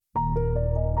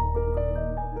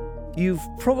You've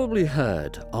probably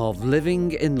heard of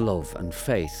Living in Love and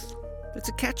Faith. It's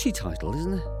a catchy title,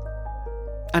 isn't it?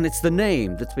 And it's the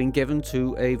name that's been given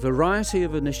to a variety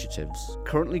of initiatives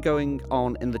currently going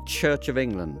on in the Church of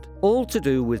England, all to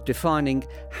do with defining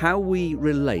how we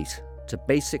relate to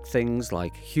basic things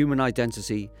like human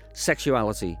identity,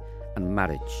 sexuality, and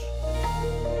marriage.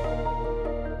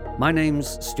 My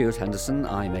name's Stuart Henderson.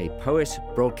 I'm a poet,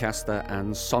 broadcaster,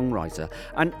 and songwriter.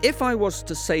 And if I was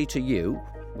to say to you,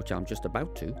 which I'm just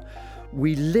about to,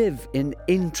 we live in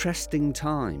interesting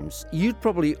times, you'd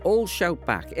probably all shout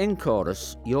back in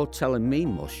chorus, "You're telling me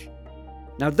mush."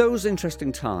 Now, those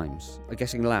interesting times are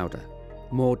getting louder,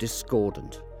 more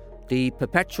discordant. The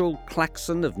perpetual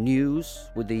klaxon of news,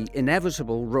 with the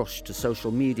inevitable rush to social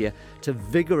media to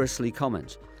vigorously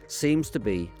comment, seems to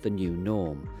be the new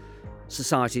norm.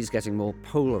 Society's getting more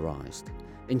polarised.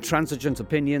 Intransigent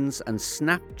opinions and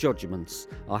snap judgments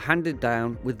are handed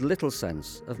down with little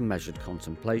sense of measured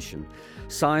contemplation.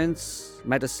 Science,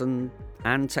 medicine,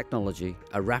 and technology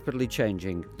are rapidly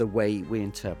changing the way we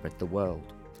interpret the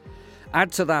world.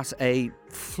 Add to that a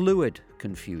fluid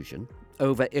confusion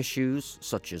over issues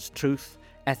such as truth,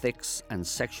 ethics, and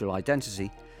sexual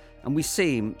identity, and we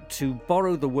seem, to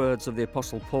borrow the words of the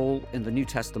Apostle Paul in the New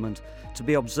Testament, to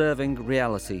be observing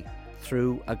reality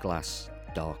through a glass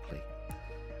darkly.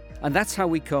 And that's how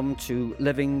we come to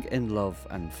Living in Love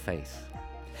and Faith.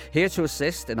 Here to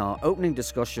assist in our opening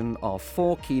discussion are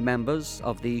four key members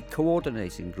of the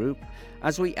coordinating group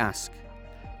as we ask,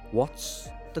 what's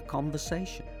the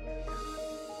conversation?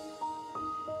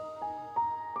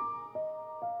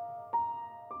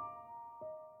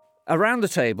 Around the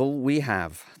table we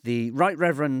have the Right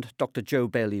Reverend Dr. Jo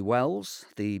Bailey-Wells,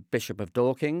 the Bishop of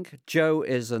Dorking. Jo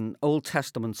is an Old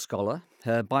Testament scholar.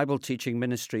 Her Bible teaching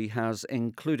ministry has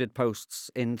included posts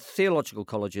in theological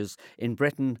colleges in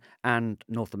Britain and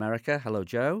North America. Hello,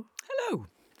 Jo. Hello.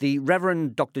 The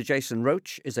Reverend Dr. Jason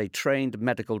Roach is a trained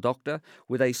medical doctor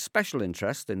with a special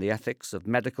interest in the ethics of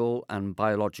medical and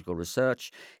biological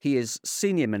research. He is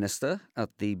senior minister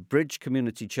at the Bridge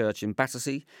Community Church in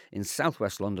Battersea in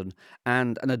southwest London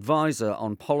and an advisor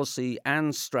on policy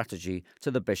and strategy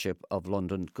to the Bishop of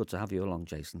London. Good to have you along,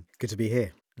 Jason. Good to be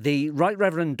here. The Right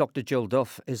Reverend Dr. Jill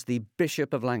Duff is the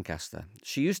Bishop of Lancaster.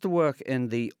 She used to work in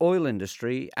the oil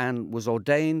industry and was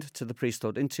ordained to the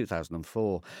priesthood in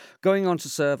 2004, going on to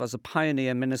serve as a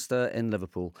pioneer minister in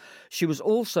Liverpool. She was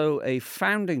also a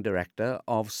founding director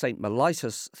of St.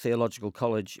 Mellitus Theological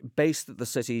College, based at the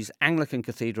city's Anglican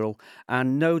Cathedral,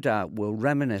 and no doubt will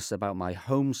reminisce about my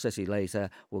home city later,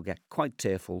 will get quite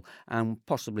tearful and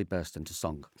possibly burst into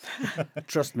song.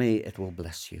 Trust me, it will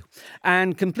bless you.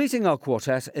 And completing our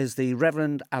quartet is the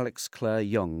Reverend Alex Clare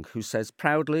Young, who says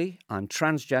proudly, "I'm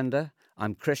transgender,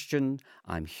 I'm Christian,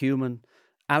 I'm human."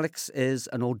 Alex is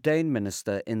an ordained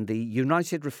minister in the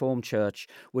United Reformed Church,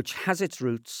 which has its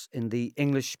roots in the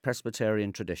English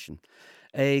Presbyterian tradition.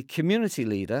 A community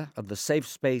leader of the Safe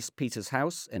Space Peter's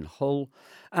House in Hull,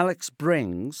 Alex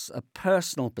brings a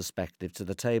personal perspective to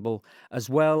the table, as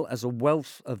well as a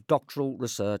wealth of doctoral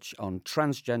research on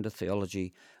transgender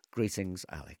theology. Greetings,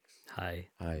 Alex. Hi.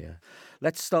 Hi.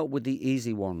 Let's start with the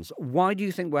easy ones. Why do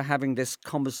you think we're having this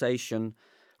conversation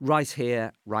right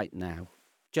here, right now?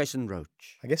 Jason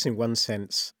Roach. I guess in one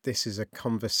sense, this is a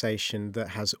conversation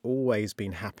that has always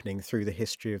been happening through the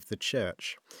history of the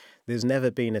church. There's never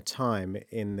been a time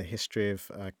in the history of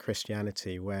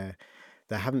Christianity where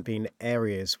there haven't been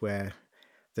areas where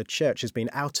the church has been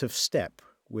out of step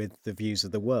with the views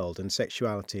of the world, and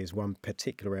sexuality is one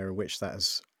particular area in which that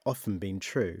has often been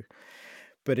true.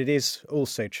 But it is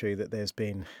also true that there's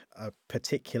been a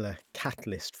particular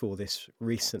catalyst for this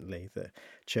recently. The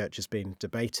church has been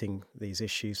debating these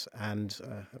issues, and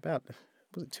about,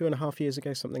 was it 2.5 years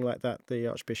ago, something like that, the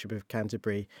Archbishop of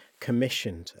Canterbury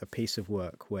commissioned a piece of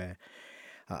work where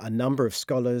a number of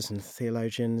scholars and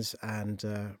theologians and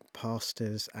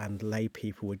pastors and lay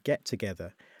people would get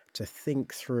together to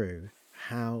think through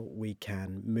how we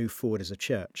can move forward as a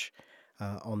church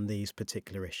on these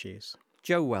particular issues.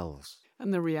 Jo Wells.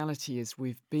 And the reality is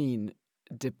we've been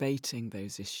debating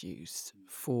those issues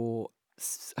for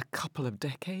a couple of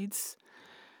decades.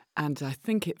 And I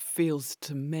think it feels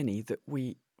to many that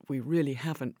we really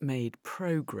haven't made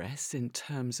progress in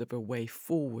terms of a way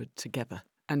forward together.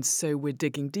 And so we're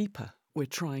digging deeper. We're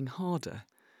trying harder.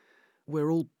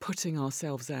 We're all putting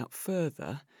ourselves out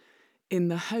further in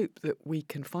the hope that we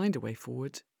can find a way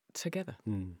forward together.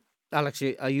 Alex,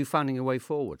 are you finding a way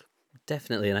forward?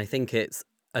 Definitely, and I think it's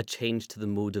a change to the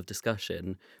mode of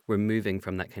discussion. We're moving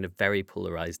from that kind of very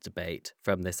polarised debate,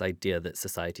 from this idea that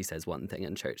society says one thing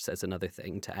and church says another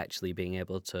thing, to actually being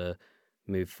able to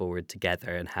move forward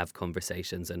together and have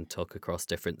conversations and talk across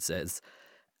differences,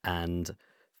 and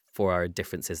for our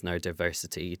differences and our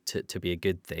diversity to be a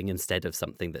good thing instead of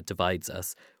something that divides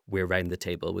us. We're around the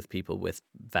table with people with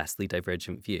vastly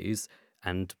divergent views,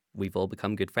 and we've all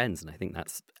become good friends. And I think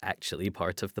that's actually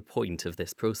part of the point of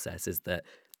this process, is that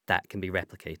that can be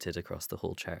replicated across the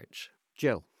whole church.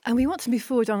 Jill. And we want to move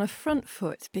forward on a front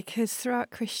foot, because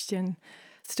throughout Christian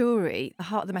story, the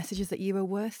heart of the message is that you are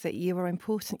worth it, you are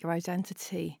important, your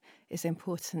identity is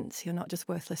important, you're not just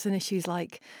worthless. And issues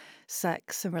like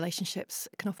sex and relationships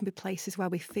can often be places where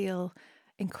we feel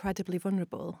incredibly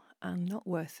vulnerable and not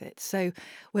worth it. So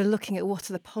we're looking at what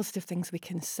are the positive things we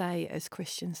can say as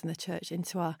Christians in the church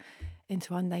into our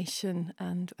nation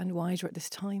and wider at this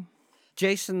time.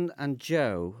 Jason and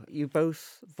Joe, you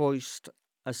both voiced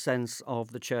a sense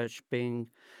of the church being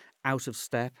out of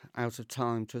step, out of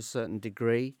time to a certain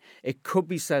degree. It could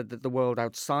be said that the world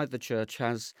outside the church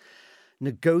has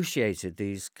negotiated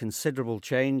these considerable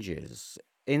changes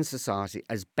in society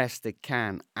as best it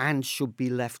can and should be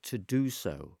left to do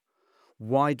so.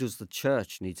 Why does the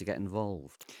church need to get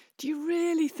involved? Do you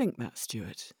really think that,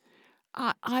 Stuart?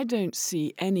 I don't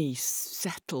see any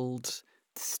settled,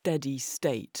 steady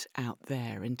state out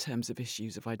there in terms of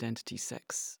issues of identity,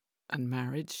 sex and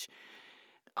marriage.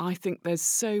 I think there's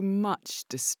so much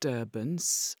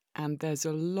disturbance, and there's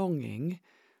a longing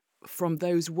from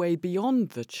those way beyond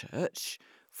the church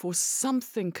for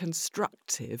something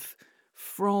constructive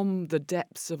from the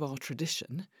depths of our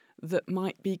tradition that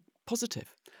might be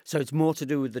positive. So it's more to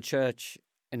do with the church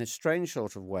in a strange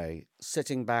sort of way,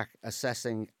 sitting back,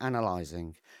 assessing,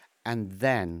 analysing, and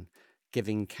then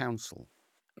giving counsel.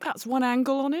 That's one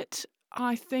angle on it.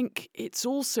 I think it's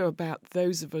also about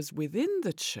those of us within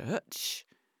the church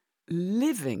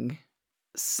living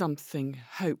something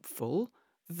hopeful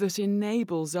that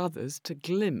enables others to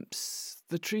glimpse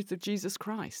the truth of Jesus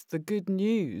Christ, the good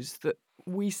news that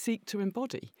we seek to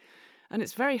embody. And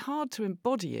it's very hard to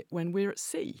embody it when we're at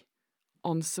sea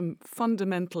on some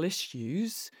fundamental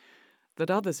issues that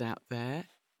others out there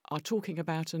are talking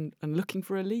about and looking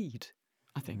for a lead,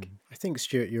 I think. I think,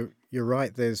 Stuart, you're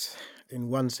right. There's, in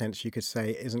one sense, you could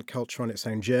say, isn't culture on its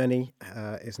own journey?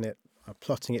 Isn't it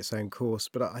plotting its own course?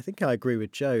 But I think I agree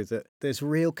with Joe that there's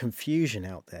real confusion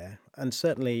out there. And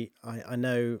certainly I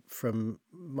know from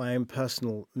my own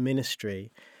personal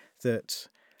ministry that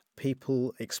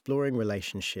people exploring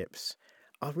relationships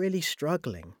are really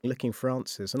struggling, looking for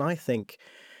answers. And I think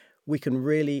we can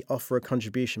really offer a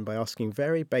contribution by asking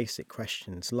very basic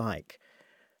questions like,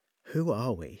 who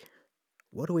are we?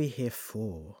 What are we here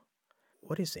for?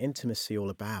 What is intimacy all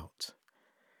about?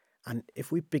 And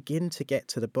if we begin to get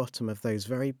to the bottom of those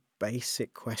very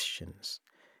basic questions,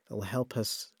 it will help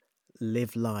us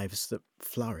live lives that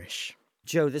flourish.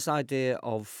 Joe, this idea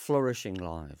of flourishing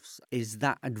lives, is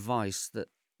that advice that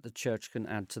the church can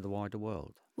add to the wider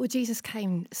world? Well, Jesus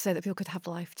came so that people could have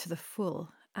life to the full.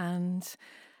 And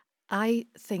I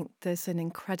think there's an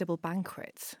incredible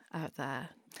banquet out there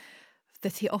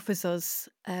that he offers us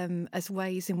as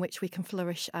ways in which we can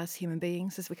flourish as human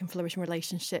beings, as we can flourish in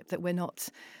relationship, that we're not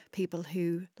people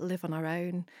who live on our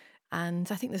own.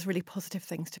 And I think there's really positive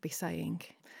things to be saying.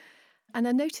 And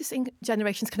I'm noticing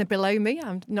generations kind of below me,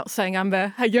 I'm not saying I'm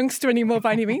a youngster anymore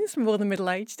by any means, more than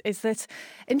middle-aged, is that,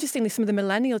 interestingly, some of the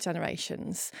millennial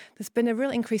generations, there's been a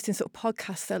real increase in sort of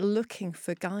podcasts that are looking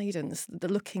for guidance, they're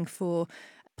looking for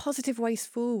positive ways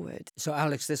forward. So,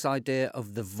 Alex, this idea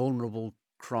of the vulnerable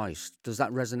Christ, does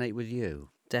that resonate with you?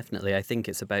 Definitely. I think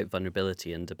it's about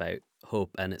vulnerability and about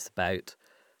hope, and it's about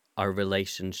our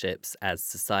relationships as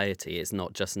society. It's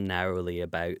not just narrowly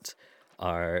about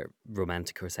our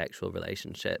romantic or sexual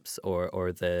relationships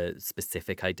or the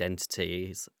specific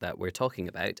identities that we're talking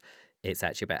about. It's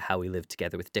actually about how we live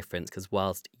together with difference, because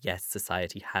whilst, yes,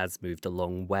 society has moved a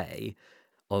long way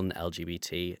on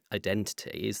LGBT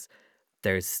identities,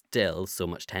 there's still so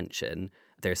much tension.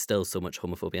 There's still so much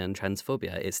homophobia and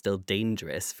transphobia. It's still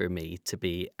dangerous for me to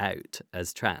be out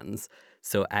as trans.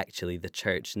 So actually the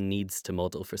church needs to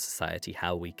model for society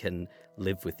how we can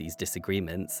live with these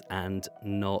disagreements and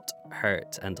not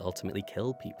hurt and ultimately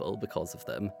kill people because of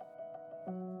them.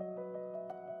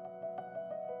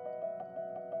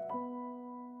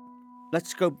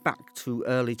 Let's go back to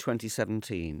early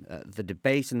 2017, the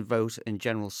debate and vote in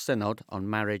General Synod on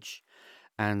marriage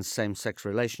and same-sex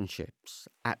relationships,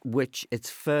 at which it's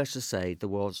fair to say there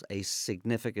was a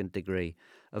significant degree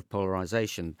of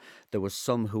polarisation. There were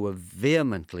some who were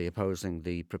vehemently opposing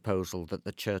the proposal that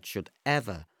the church should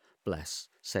ever bless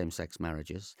same-sex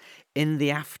marriages. In the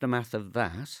aftermath of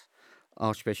that,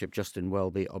 Archbishop Justin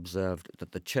Welby observed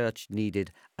that the church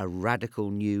needed a radical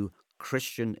new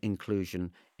Christian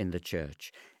inclusion in the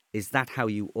church. Is that how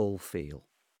you all feel?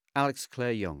 Alex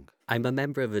Clare Young. I'm a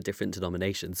member of a different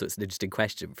denomination, so it's an interesting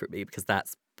question for me because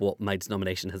that's what my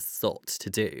denomination has sought to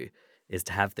do, is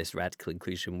to have this radical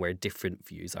inclusion where different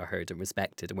views are heard and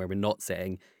respected and where we're not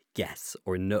saying yes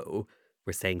or no,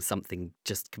 we're saying something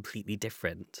just completely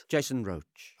different. Jason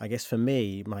Roach. I guess for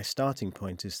me, my starting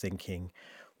point is thinking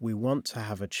we want to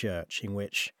have a church in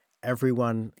which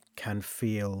everyone can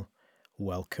feel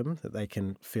welcome, that they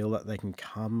can feel that they can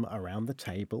come around the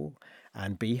table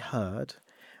and be heard,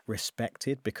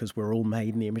 respected, because we're all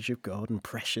made in the image of God and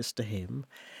precious to Him.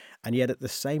 And yet at the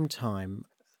same time,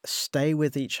 stay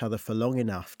with each other for long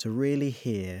enough to really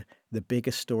hear the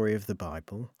bigger story of the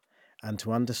Bible and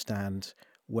to understand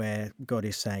where God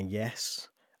is saying yes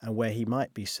and where He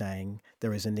might be saying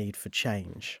there is a need for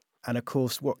change. And of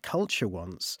course, what culture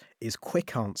wants is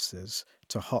quick answers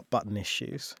to hot button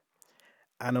issues.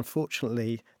 And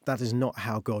unfortunately, that is not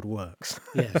how God works.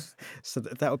 Yes. So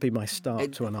that would be my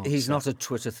start to an answer. He's not a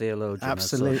Twitter theologian. as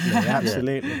such. Absolutely,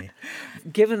 absolutely.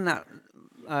 Given that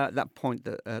that point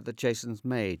that Jason's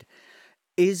made,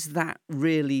 is that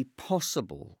really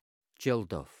possible, Jill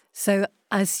Duff? So,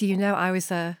 as you know, I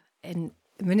was in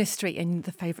ministry in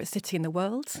the favourite city in the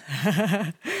world.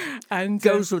 And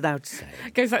Goes without saying.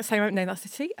 goes without saying, I won't name that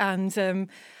city. And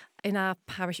in our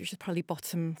parish, which is probably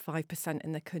bottom 5%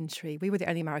 in the country, we were the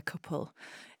only married couple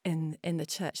in the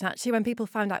church. And actually, when people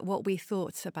found out what we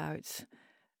thought about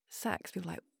sex, people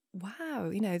were like,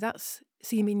 wow, that's,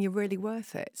 so you mean you're really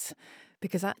worth it?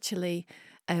 Because actually,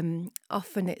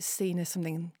 often it's seen as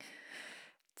something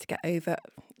to get over,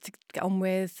 to get on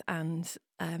with. And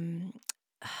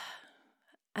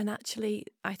actually,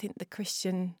 I think the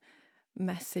Christian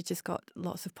message has got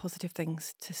lots of positive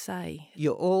things to say.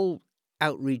 You're all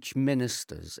outreach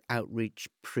ministers, outreach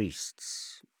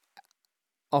priests,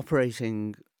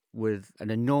 operating with an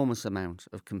enormous amount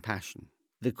of compassion.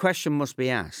 The question must be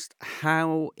asked,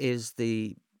 how is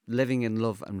the Living in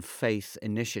Love and Faith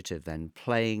initiative then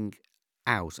playing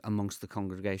out amongst the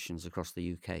congregations across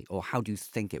the UK? Or how do you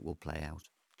think it will play out?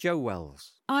 Joe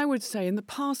Wells. I would say in the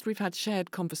past we've had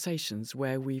shared conversations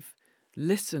where we've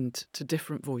listened to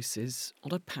different voices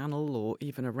on a panel or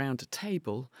even around a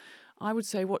table. I would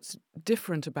say what's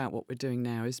different about what we're doing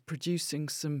now is producing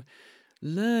some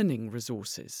learning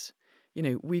resources.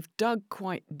 We've dug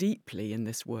quite deeply in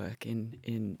this work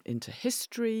into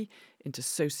history, into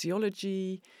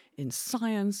sociology, in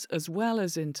science, as well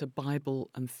as into Bible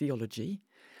and theology,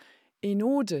 in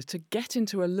order to get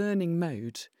into a learning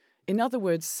mode. In other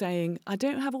words, saying, I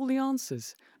don't have all the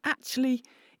answers. Actually,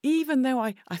 even though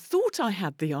I thought I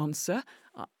had the answer,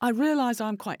 I realise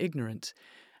I'm quite ignorant.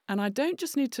 And I don't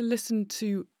just need to listen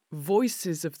to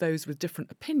voices of those with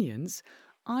different opinions.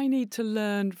 I need to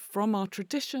learn from our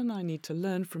tradition. I need to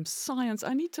learn from science.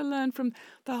 I need to learn from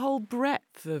the whole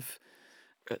breadth of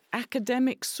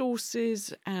academic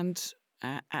sources and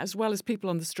as well as people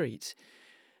on the street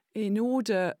in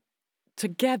order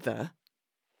together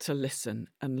to listen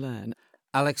and learn.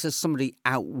 Alex, as somebody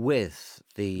out with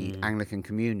the Anglican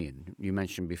Communion, you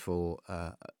mentioned before,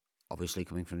 obviously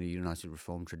coming from the United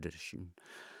Reformed tradition,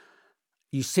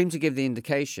 you seem to give the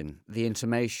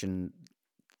intimation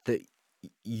that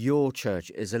your church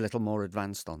is a little more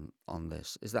advanced on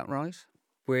this. Is that right?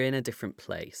 We're in a different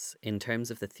place. In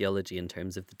terms of the theology, in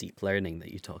terms of the deep learning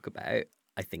that you talk about,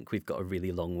 I think we've got a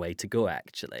really long way to go,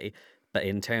 actually. But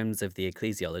in terms of the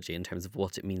ecclesiology, in terms of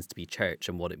what it means to be church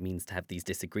and what it means to have these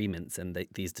disagreements and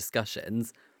these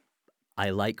discussions, I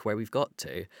like where we've got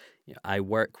to. I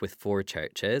work with 4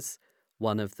 churches.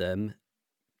 One of them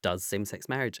does same-sex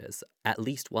marriages. At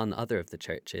least one other of the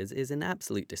churches is in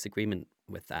absolute disagreement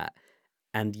with that.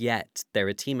 And yet they're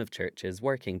a team of churches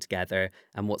working together,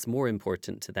 and what's more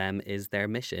important to them is their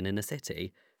mission in a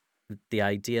city. The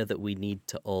idea that we need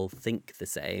to all think the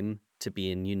same to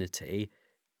be in unity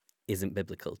isn't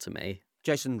biblical to me.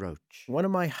 Jason Roach. One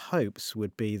of my hopes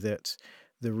would be that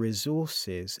the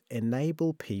resources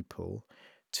enable people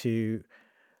to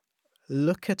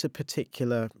look at a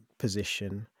particular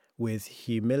position with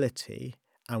humility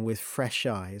and with fresh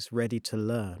eyes, ready to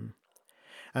learn.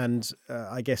 And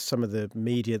I guess some of the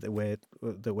media that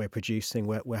we're producing,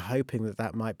 we're hoping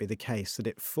that might be the case, that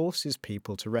it forces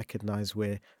people to recognise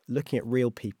we're looking at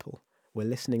real people, we're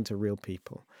listening to real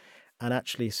people. And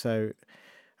actually, so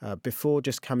before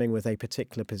just coming with a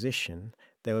particular position,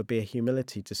 there would be a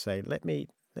humility to say, let me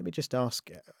just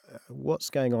ask what's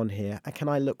going on here, and can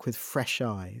I look with fresh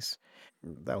eyes?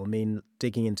 That will mean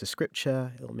digging into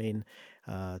scripture, it'll mean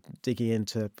digging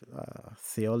into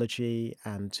theology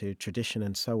and to tradition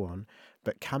and so on,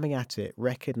 but coming at it,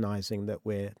 recognizing that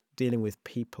we're dealing with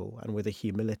people and with a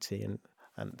humility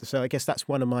And so I guess that's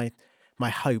one of my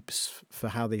hopes for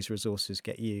how these resources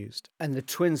get used. And the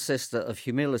twin sister of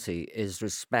humility is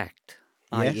respect,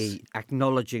 Yes. i.e.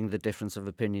 acknowledging the difference of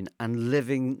opinion and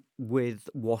living with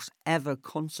whatever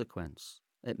consequence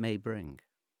it may bring.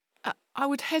 I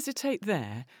would hesitate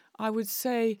there. I would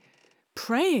say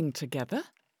praying together,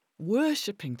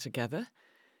 worshipping together,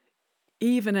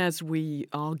 even as we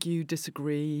argue,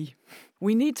 disagree.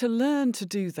 We need to learn to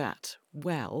do that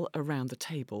well around the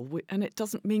table, and it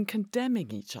doesn't mean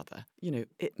condemning each other.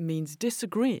 It means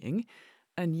disagreeing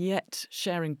and yet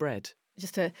sharing bread.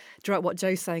 Just to draw out what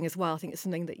Joe's saying as well, I think it's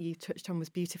something that you touched on was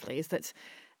beautifully, is that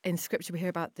in Scripture we hear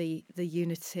about the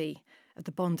unity of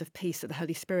the bond of peace that the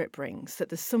Holy Spirit brings, that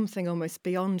there's something almost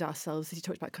beyond ourselves. As you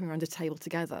talked about coming around a table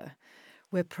together,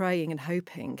 we're praying and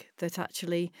hoping that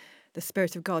actually the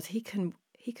Spirit of God, He can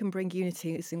bring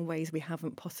unity in ways we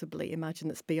haven't possibly imagined,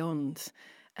 that's beyond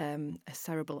a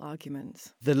cerebral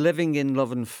argument. The Living in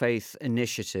Love and Faith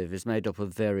initiative is made up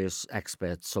of various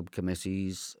expert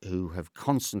subcommittees who have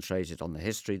concentrated on the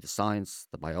history, the science,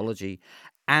 the biology,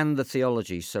 and the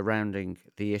theology surrounding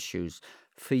the issues.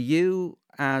 For you,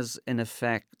 as in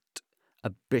effect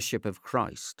a bishop of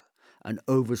Christ, an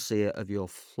overseer of your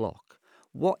flock,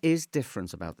 what is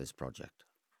different about this project?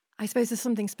 I suppose there's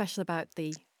something special about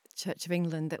the Church of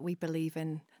England, that we believe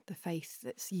in the faith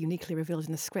that's uniquely revealed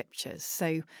in the Scriptures.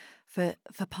 So for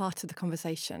part of the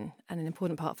conversation, and an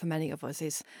important part for many of us,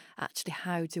 is actually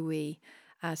how do we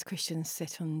as Christians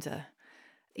sit under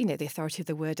the authority of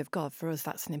the Word of God. For us,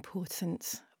 that's an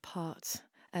important part,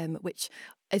 which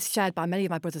is shared by many of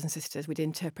my brothers and sisters. We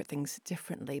interpret things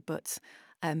differently, but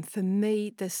for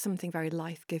me, there's something very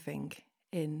life-giving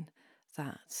in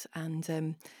that.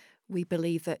 And we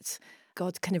believe that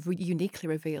God kind of uniquely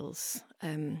reveals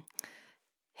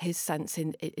His sense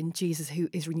in Jesus, who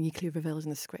is uniquely revealed in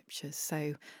the Scriptures.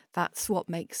 So that's what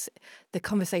makes the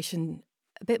conversation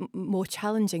a bit more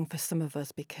challenging for some of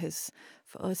us, because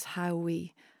for us, how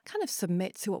we kind of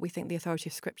submit to what we think the authority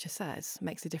of Scripture says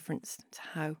makes a difference to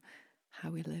how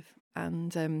we live.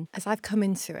 And as I've come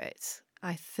into it,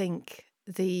 I think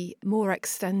the more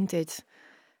extended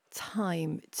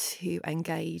time to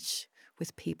engage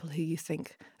with people who you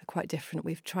think are quite different.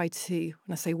 We've tried to,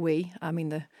 when I say we, I mean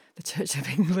the Church of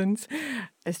England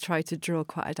has tried to draw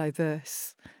quite a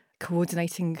diverse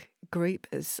coordinating group,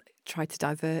 has tried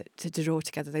to draw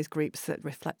together those groups that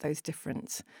reflect those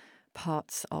different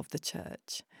parts of the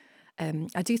church.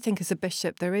 I do think as a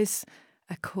bishop there is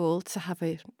a call to have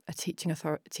a teaching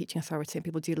authority, and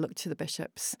people do look to the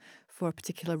bishops for a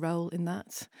particular role in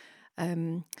that.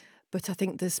 But I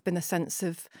think there's been a sense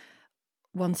of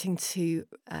wanting to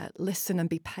listen and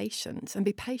be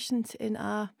patient in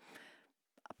our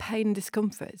pain and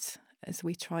discomfort as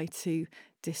we try to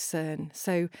discern.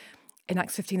 So in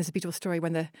Acts 15, there's a beautiful story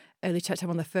when the early church had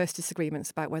one of the first disagreements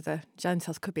about whether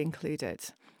Gentiles could be included.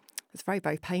 It's very,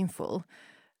 very painful.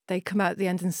 They come out at the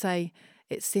end and say,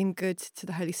 it seemed good to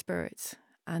the Holy Spirit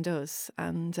and us.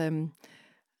 And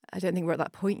I don't think we're at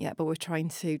that point yet, but we're trying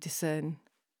to discern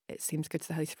it seems good to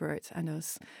the Holy Spirit and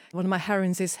us. One of my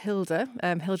heroines is Hilda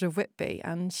of Whitby,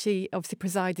 and she obviously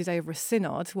presided over a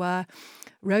synod where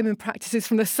Roman practices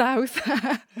from the south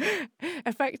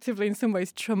effectively in some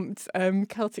ways trumped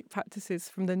Celtic practices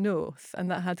from the north, and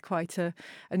that had quite an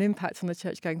impact on the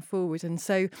church going forward. And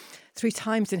so 3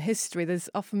 times in history there's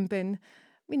often been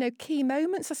key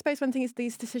moments, I suppose, when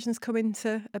these decisions come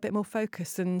into a bit more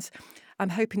focus, and I'm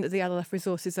hoping that the LLF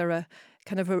resources are a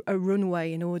kind of a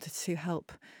runway in order to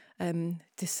help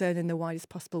discern in the widest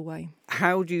possible way.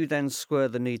 How do you then square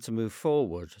the need to move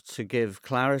forward to give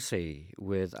clarity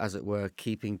with, as it were,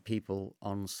 keeping people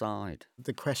on side?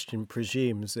 The question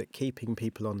presumes that keeping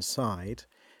people on side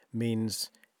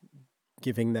means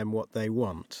giving them what they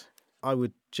want. I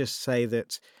would just say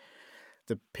that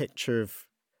the picture of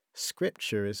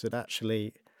Scripture is that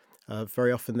actually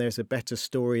very often there's a better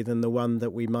story than the one that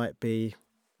we might be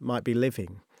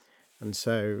living. And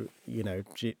so,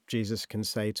 Jesus can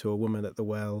say to a woman at the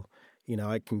well,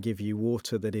 I can give you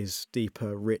water that is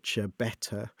deeper, richer,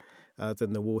 better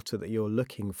than the water that you're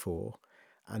looking for.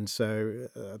 And so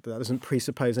that doesn't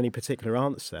presuppose any particular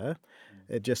answer.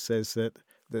 It just says that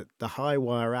the High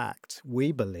Wire Act,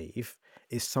 we believe,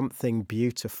 is something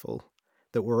beautiful,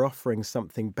 that we're offering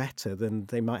something better than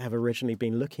they might have originally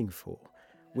been looking for,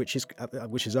 which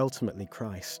is ultimately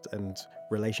Christ and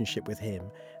relationship with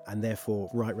Him, and therefore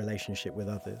right relationship with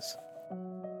others.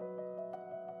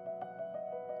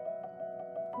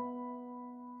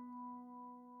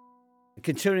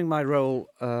 Continuing my role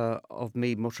of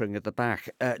me muttering at the back,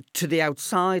 to the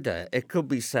outsider, it could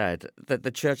be said that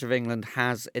the Church of England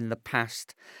has in the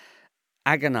past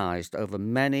agonised over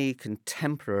many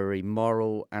contemporary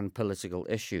moral and political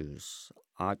issues.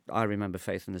 I remember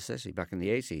Faith in the City back in the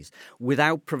 80s,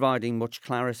 without providing much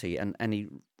clarity and any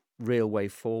real way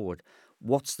forward.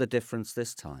 What's the difference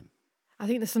this time? I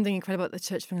think there's something incredible about the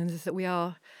Church of England is that we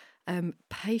are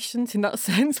patient in that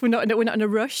sense. We're not in a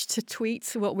rush to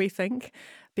tweet what we think,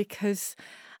 because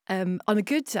on a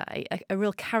good day, a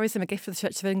real charism, a gift for the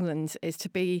Church of England is to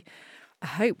be a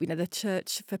hope. The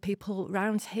church for people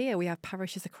round here. We have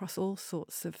parishes across all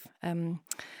sorts of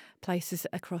places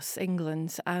across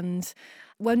England, and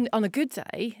when on a good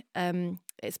day,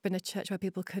 it's been a church where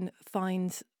people can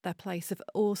find their place of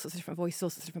all sorts of different voices, all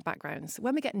sorts of different backgrounds.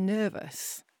 When we get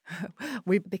nervous,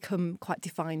 we become quite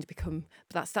defined.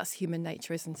 But that's human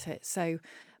nature, isn't it? So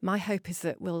my hope is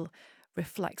that we'll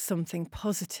reflect something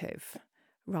positive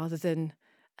rather than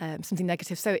something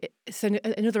negative. So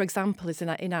another example is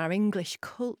in our English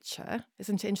culture.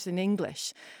 Isn't it interesting?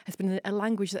 English has been a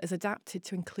language that is adapted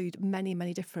to include many,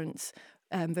 many different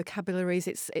vocabularies.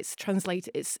 It's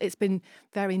translated. It's been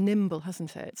very nimble,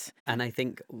 hasn't it? And I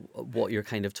think what you're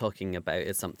kind of talking about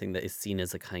is something that is seen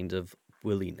as a kind of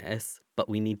woolliness, but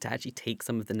we need to actually take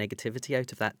some of the negativity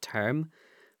out of that term,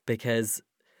 because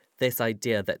this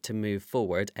idea that to move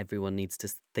forward, everyone needs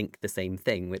to think the same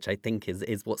thing, which I think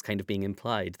is what's kind of being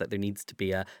implied, that there needs to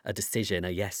be a decision,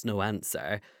 a yes-no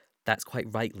answer. That's quite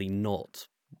rightly not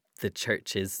the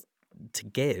church's to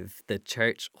give. The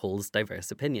church holds diverse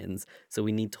opinions. So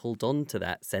we need to hold on to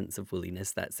that sense of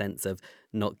woolliness, that sense of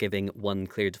not giving one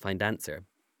clear defined answer,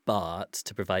 but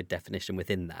to provide definition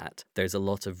within that. There's a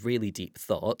lot of really deep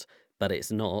thought, but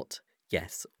it's not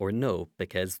yes or no,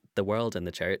 because the world and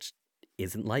the church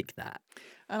isn't like that.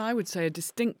 And I would say a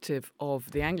distinctive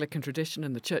of the Anglican tradition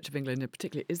and the Church of England in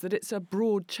particular is that it's a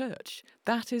broad church.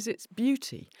 That is its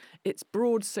beauty. It's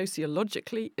broad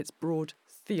sociologically, it's broad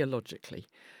theologically.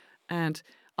 And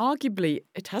arguably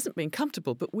it hasn't been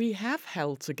comfortable, but we have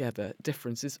held together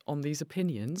differences on these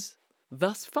opinions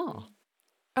thus far.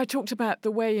 I talked about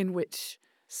the way in which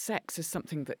sex is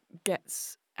something that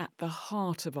gets at the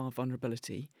heart of our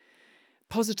vulnerability,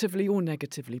 positively or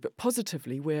negatively, but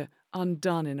positively we're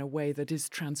undone in a way that is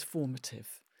transformative.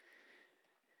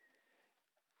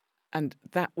 And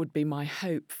that would be my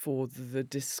hope for the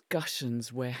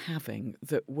discussions we're having,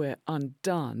 that we're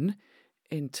undone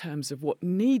in terms of what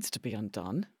needs to be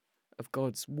undone, of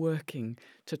God's working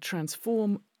to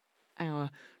transform our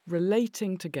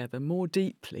relating together more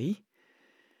deeply,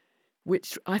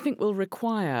 which I think will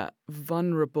require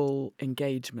vulnerable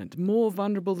engagement, more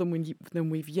vulnerable than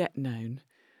we've yet known,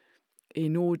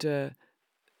 in order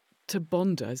to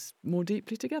bond us more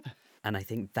deeply together. And I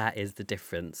think that is the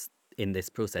difference in this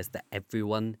process, that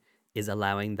everyone is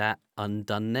allowing that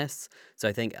undoneness. So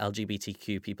I think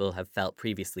LGBTQ people have felt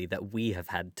previously that we have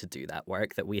had to do that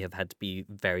work, that we have had to be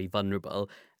very vulnerable,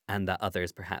 and that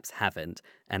others perhaps haven't.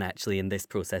 And actually in this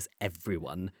process,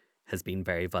 everyone has been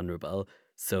very vulnerable.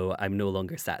 So I'm no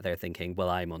longer sat there thinking, well,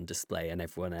 I'm on display and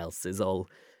everyone else is all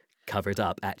covered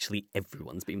up. Actually,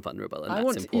 everyone's been vulnerable, and I that's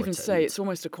want important. to even say it's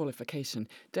almost a qualification.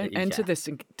 Don't enter this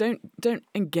and don't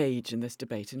engage in this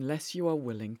debate unless you are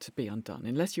willing to be undone,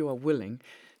 unless you are willing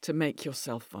to make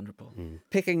yourself vulnerable.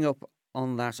 Picking up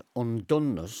on that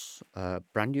undoneness,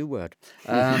 brand new word.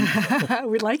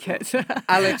 We like it.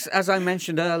 Alex, as I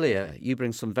mentioned earlier, you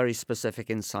bring some very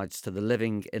specific insights to the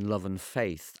living in love and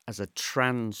faith as a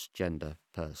transgender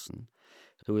person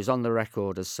who is on the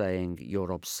record as saying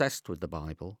you're obsessed with the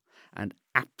Bible and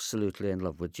absolutely in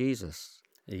love with Jesus.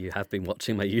 You have been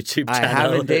watching my YouTube channel. I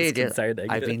have indeed. It's concerning.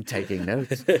 I've been taking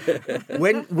notes.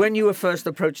 When you were first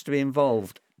approached to be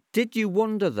involved, did you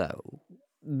wonder, though,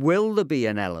 will there be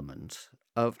an element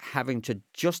of having to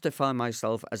justify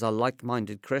myself as a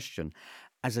like-minded Christian,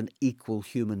 as an equal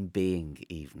human being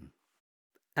even?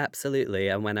 Absolutely.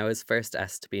 And when I was first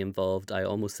asked to be involved, I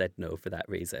almost said no for that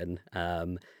reason.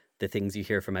 The things you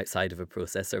hear from outside of a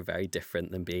process are very different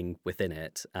than being within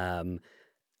it. And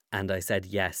I said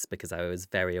yes because I was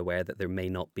very aware that there may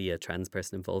not be a trans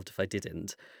person involved if I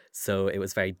didn't. So it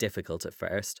was very difficult at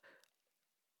first.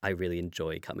 I really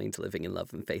enjoy coming to Living in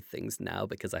Love and Faith things now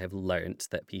because I have learnt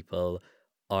that people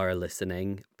are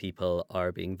listening, people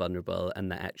are being vulnerable,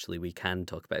 and that actually we can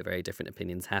talk about very different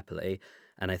opinions happily.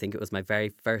 And I think it was my very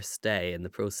first day in the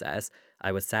process,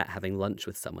 I was sat having lunch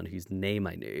with someone whose name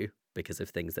I knew because of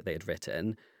things that they had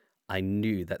written. I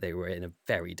knew that they were in a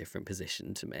very different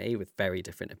position to me with very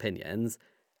different opinions,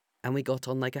 and we got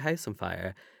on like a house on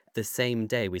fire. The same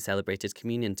day we celebrated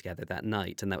communion together that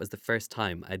night, and that was the first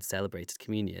time I'd celebrated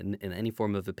communion in any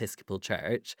form of Episcopal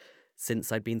church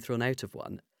since I'd been thrown out of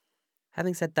one.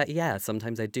 Having said that, yeah,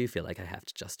 sometimes I do feel like I have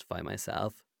to justify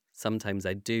myself. sometimes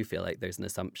I do feel like there's an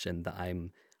assumption that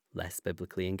I'm less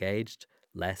biblically engaged,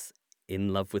 less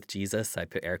in love with Jesus, I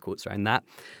put air quotes around that,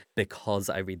 because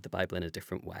I read the Bible in a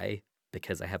different way,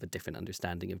 because I have a different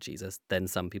understanding of Jesus than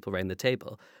some people around the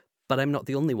table. But I'm not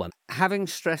the only one. Having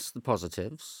stressed the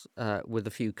positives with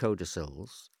a few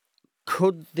codicils,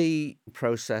 could the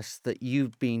process that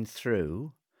you've been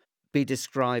through be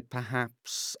described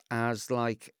perhaps as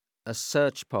like a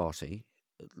search party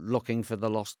looking for the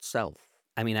lost self?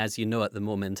 I mean, as you know, at the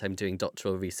moment, I'm doing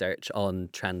doctoral research on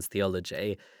trans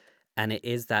theology. And it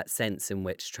is that sense in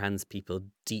which trans people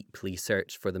deeply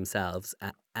search for themselves.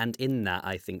 And in that,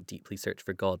 I think deeply search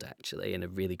for God, actually, in a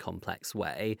really complex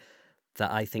way,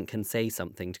 that I think can say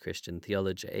something to Christian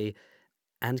theology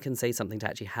and can say something to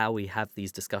actually how we have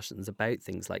these discussions about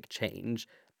things like change,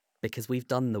 because we've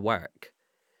done the work.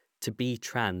 To be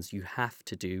trans, you have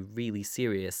to do really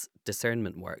serious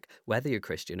discernment work, whether you're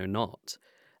Christian or not.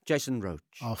 Jason Roach.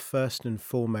 Our first and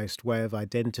foremost way of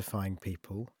identifying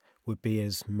people would be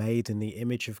as made in the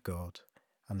image of God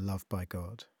and loved by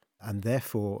God. And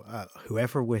therefore,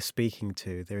 whoever we're speaking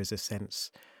to, there is a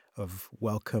sense of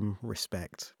welcome,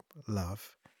 respect,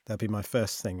 love. That'd be my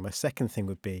first thing. My second thing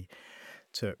would be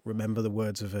to remember the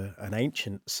words of an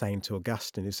ancient saint,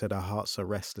 Augustine, who said, our hearts are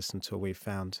restless until we've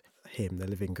found him, the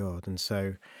living God. And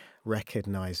so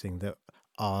recognizing that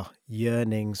our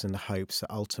yearnings and hopes are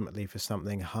ultimately for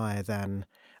something higher than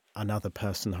another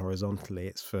person horizontally.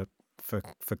 It's for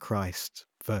Christ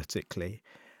vertically.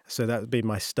 So that would be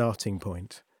my starting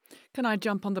point. Can I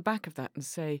jump on the back of that and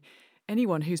say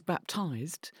anyone who's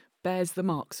baptised bears the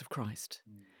marks of Christ?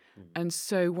 And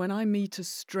so when I meet a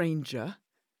stranger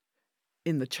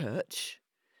in the church,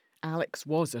 Alex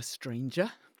was a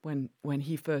stranger when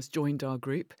he first joined our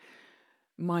group,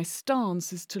 my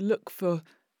stance is to look for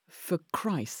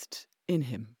Christ in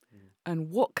him. And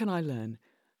what can I learn?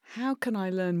 How can I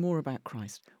learn more about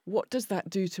Christ? What does that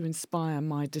do to inspire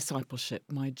my discipleship,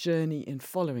 my journey in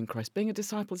following Christ? Being a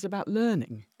disciple is about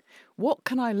learning. What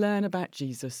can I learn about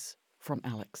Jesus from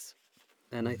Alex?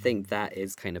 And I think that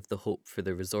is kind of the hope for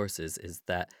the resources, is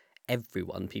that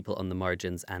everyone, people on the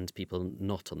margins and people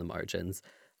not on the margins,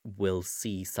 will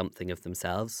see something of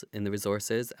themselves in the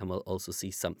resources and will also see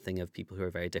something of people who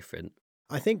are very different.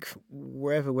 I think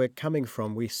wherever we're coming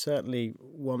from, we certainly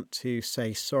want to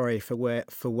say sorry for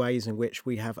ways in which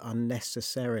we have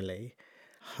unnecessarily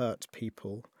hurt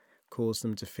people, caused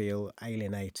them to feel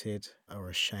alienated or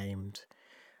ashamed.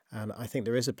 And I think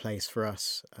there is a place for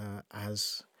us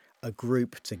as a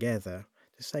group together,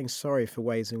 just saying sorry for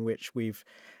ways in which we've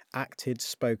acted,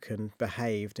 spoken,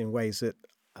 behaved in ways that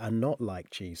are not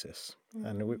like Jesus.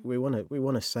 And we want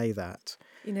to say that.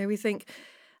 You know, we think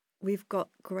we've got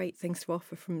great things to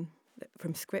offer from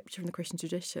Scripture and the Christian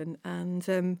tradition,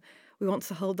 and we want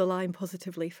to hold the line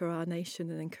positively for our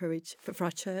nation and encourage for our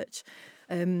church.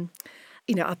 You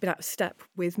know, I've been out of step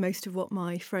with most of what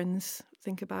my friends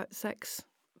think about sex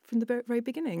from the very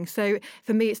beginning. So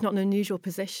for me, it's not an unusual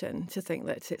position to think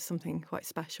that it's something quite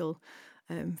special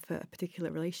for a particular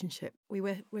relationship. We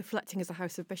were reflecting as a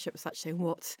House of Bishops actually on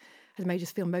what has made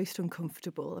us feel most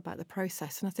uncomfortable about the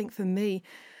process. And I think for me,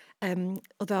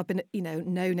 although I've been,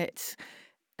 known it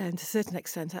to a certain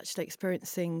extent, actually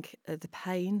experiencing the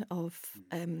pain of,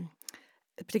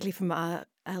 particularly from our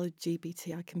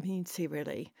LGBTI community,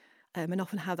 really, and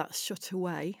often how that's shut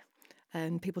away.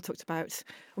 And people talked about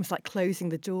almost like closing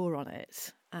the door on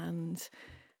it. And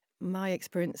my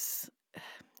experience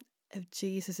of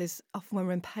Jesus is often when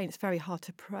we're in pain, it's very hard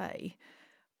to pray.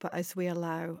 But as we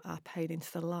allow our pain into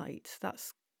the light,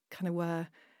 that's kind of where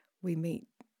we meet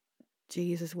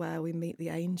Jesus, where we meet the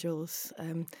angels.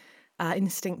 Our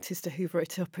instinct is to hoover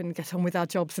it up and get on with our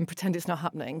jobs and pretend it's not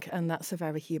happening. And that's a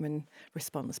very human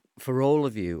response. For all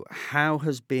of you, how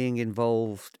has being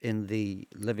involved in the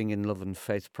Living in Love and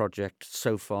Faith project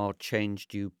so far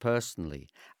changed you personally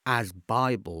as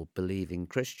Bible-believing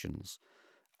Christians?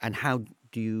 And how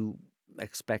do you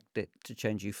expect it to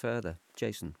change you further?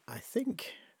 Jason? I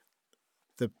think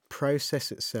the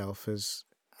process itself has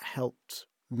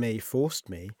forced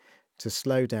me to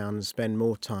slow down and spend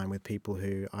more time with people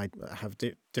who I have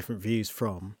different views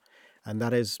from. And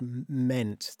that has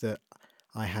meant that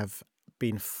I have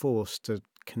been forced to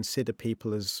consider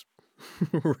people as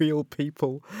real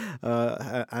people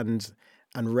and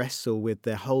wrestle with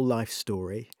their whole life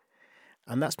story.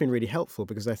 And that's been really helpful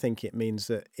because I think it means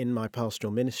that in my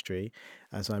pastoral ministry,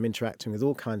 as I'm interacting with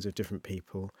all kinds of different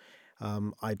people,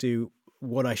 I do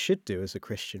what I should do as a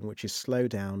Christian, which is slow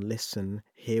down, listen,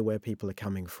 hear where people are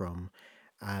coming from,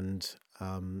 and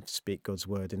speak God's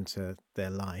word into their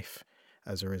life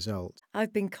as a result.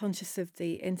 I've been conscious of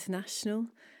the international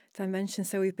dimension.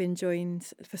 So we've been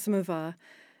joined for some of our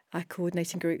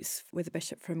coordinating groups with a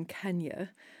bishop from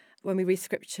Kenya when we read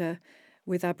scripture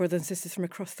with our brothers and sisters from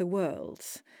across the world.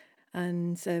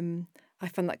 And I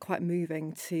found that quite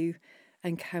moving to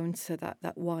encounter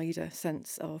that wider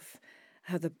sense of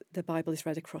how the Bible is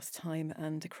read across time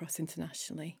and across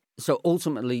internationally. So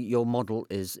ultimately, your model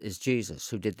is Jesus,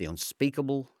 who did the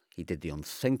unspeakable, he did the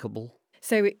unthinkable.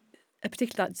 So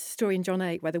particularly that story in John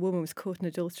 8 where the woman was caught in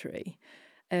adultery,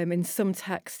 in some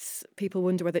texts, people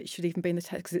wonder whether it should even be in the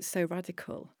text because it's so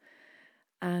radical.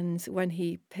 And when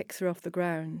he picks her off the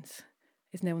ground,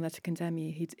 is no one there to condemn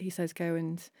you? He says, go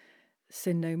and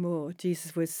sin no more.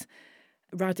 Jesus was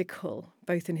radical,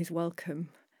 both in his welcome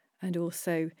and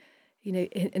also,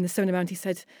 in the Sermon on the Mount, he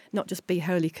said, not just be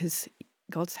holy because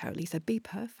God's holy, he said, be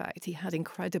perfect. He had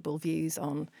incredible views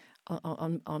on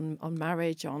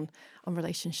marriage, on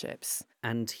relationships.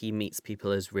 And he meets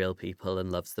people as real people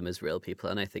and loves them as real people.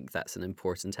 And I think that's an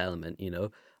important element,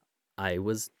 I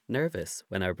was nervous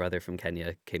when our brother from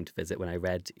Kenya came to visit. When I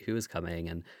read who was coming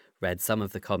and read some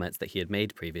of the comments that he had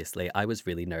made previously, I was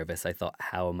really nervous. I thought,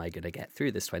 how am I going to get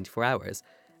through this 24 hours?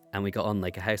 And we got on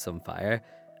like a house on fire.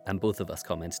 And both of us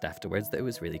commented afterwards that it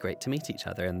was really great to meet each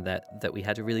other and that we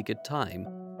had a really good time.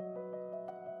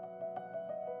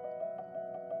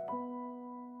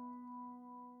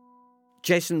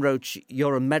 Jason Roach,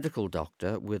 you're a medical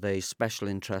doctor with a special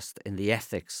interest in the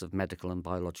ethics of medical and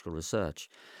biological research.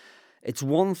 It's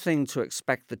one thing to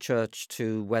expect the church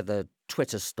to weather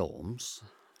Twitter storms,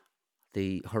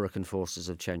 the hurricane forces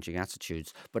of changing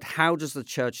attitudes, but how does the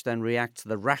church then react to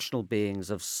the rational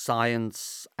beings of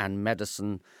science and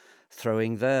medicine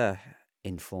throwing their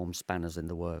informed spanners in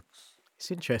the works?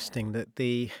 It's interesting that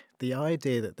the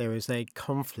idea that there is a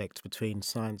conflict between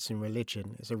science and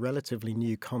religion is a relatively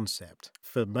new concept.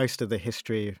 For most of the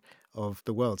history of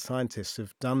the world, scientists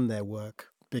have done their work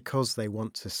because they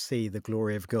want to see the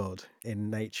glory of God in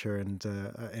nature and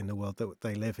in the world that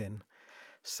they live in.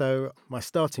 So my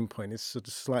starting point is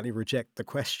to slightly reject the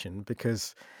question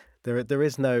because there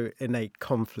is no innate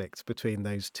conflict between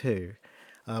those two.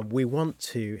 We want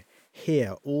to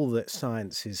hear all that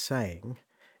science is saying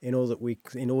in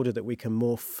order that we can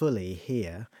more fully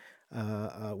hear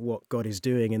what God is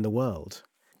doing in the world.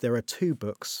 There are two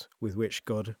books with which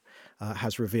God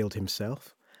has revealed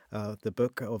himself, the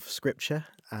book of Scripture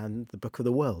and the book of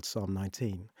the world, Psalm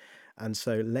 19. And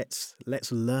so let's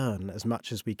learn as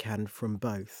much as we can from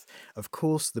both. Of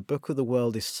course, the book of the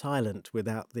world is silent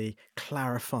without the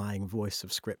clarifying voice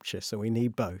of Scripture, so we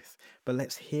need both. But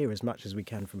let's hear as much as we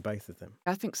can from both of them.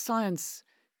 I think science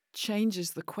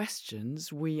changes the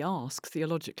questions we ask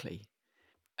theologically.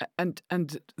 And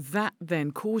that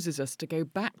then causes us to go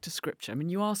back to Scripture. I mean,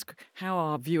 you ask how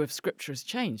our view of Scripture has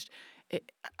changed.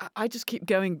 I just keep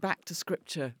going back to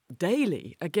Scripture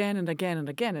daily, again and again and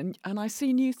again, and I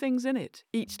see new things in it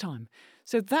each time.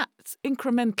 So that's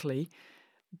incrementally,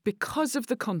 because of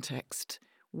the context,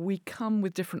 we come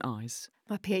with different eyes.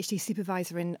 My PhD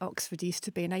supervisor in Oxford used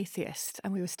to be an atheist,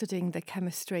 and we were studying the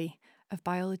chemistry of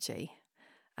biology.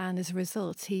 And as a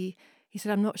result, he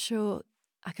said, I'm not sure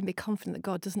I can be confident that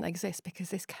God doesn't exist because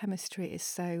this chemistry is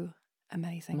so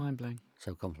amazing. Mind-blowing.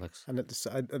 So complex. And at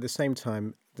the same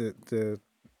time, the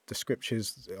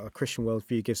Scriptures, our Christian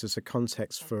worldview gives us a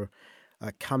context for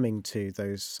coming to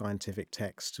those scientific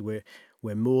texts.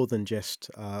 We're more than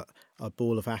just a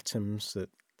ball of atoms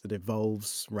that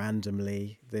evolves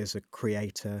randomly. There's a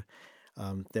creator.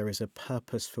 There is a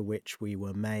purpose for which we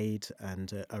were made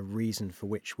and a reason for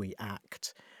which we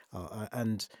act.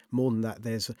 And more than that,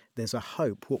 there's a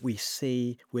hope. What we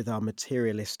see with our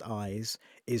materialist eyes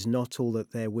is not all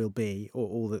that there will be or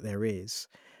all that there is.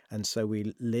 And so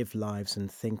we live lives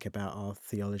and think about our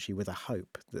theology with a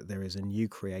hope that there is a new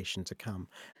creation to come.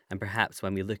 And perhaps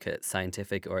when we look at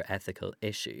scientific or ethical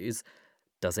issues,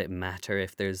 does it matter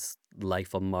if there's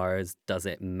life on Mars? Does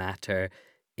it matter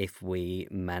if we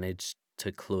manage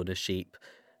to clone a sheep?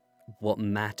 What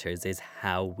matters is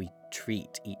how we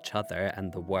treat each other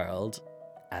and the world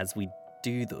as we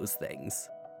do those things.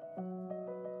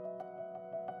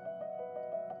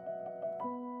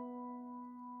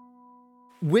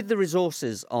 With the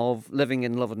resources of living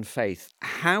in love and faith,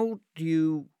 how do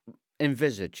you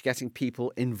envisage getting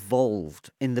people involved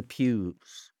in the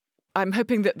pews? I'm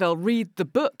hoping that they'll read the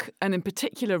book, and in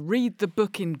particular read the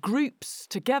book in groups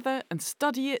together and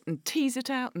study it and tease it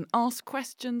out and ask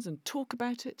questions and talk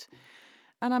about it.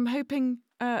 And I'm hoping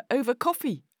over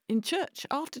coffee in church,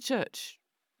 after church,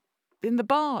 in the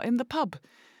bar, in the pub,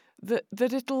 that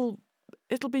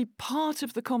it'll be part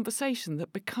of the conversation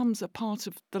that becomes a part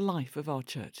of the life of our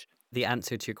church. The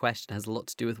answer to your question has a lot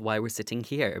to do with why we're sitting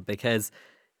here, because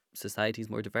society is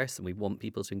more diverse, and we want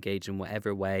people to engage in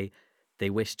whatever way they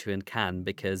wish to and can,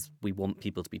 because we want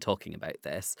people to be talking about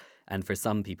this. And for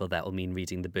some people, that will mean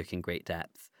reading the book in great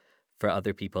depth. For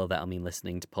other people, that'll mean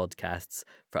listening to podcasts.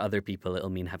 For other people, it'll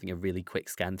mean having a really quick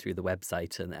scan through the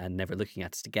website and never looking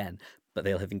at it again. But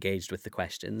they'll have engaged with the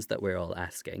questions that we're all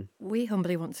asking. We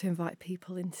humbly want to invite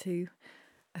people into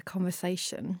a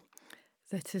conversation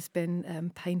that has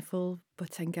been painful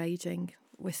but engaging.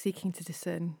 We're seeking to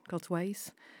discern God's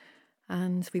ways,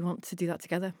 and we want to do that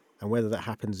together. And whether that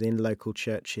happens in local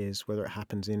churches, whether it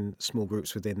happens in small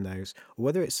groups within those, or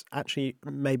whether it's actually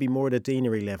maybe more at a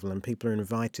deanery level and people are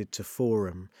invited to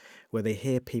forum where they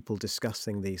hear people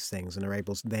discussing these things and are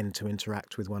able then to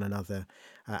interact with one another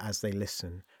as they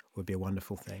listen, would be a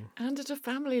wonderful thing. And at a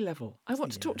family level. I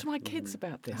want to talk to my kids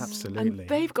about this. Absolutely. And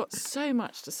they've got so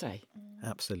much to say.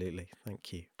 Absolutely.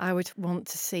 Thank you. I would want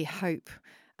to see hope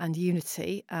and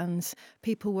unity and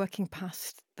people working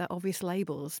past their obvious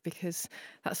labels, because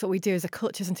that's what we do as a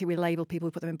culture, isn't it? We label people,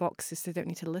 we put them in boxes so they don't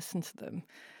need to listen to them.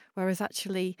 Whereas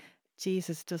actually,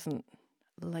 Jesus doesn't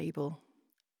label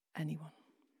anyone.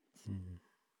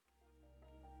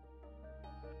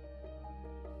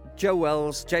 Joe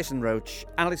Wells, Jason Roach,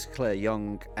 Alice Clare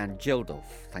Young and Jill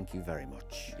Duff, thank you very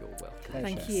much. You're welcome.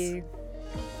 Thank you.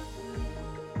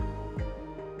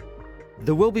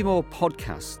 There will be more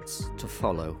podcasts to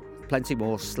follow, plenty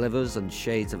more slivers and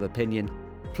shades of opinion.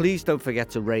 Please don't forget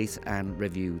to rate and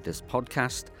review this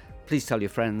podcast. Please tell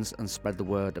your friends and spread the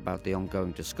word about the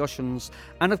ongoing discussions.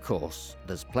 And of course,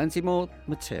 there's plenty more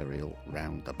material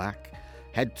round the back.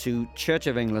 Head to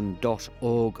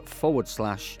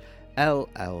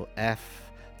churchofengland.org/LLF.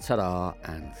 Ta-da,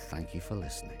 and thank you for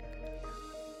listening.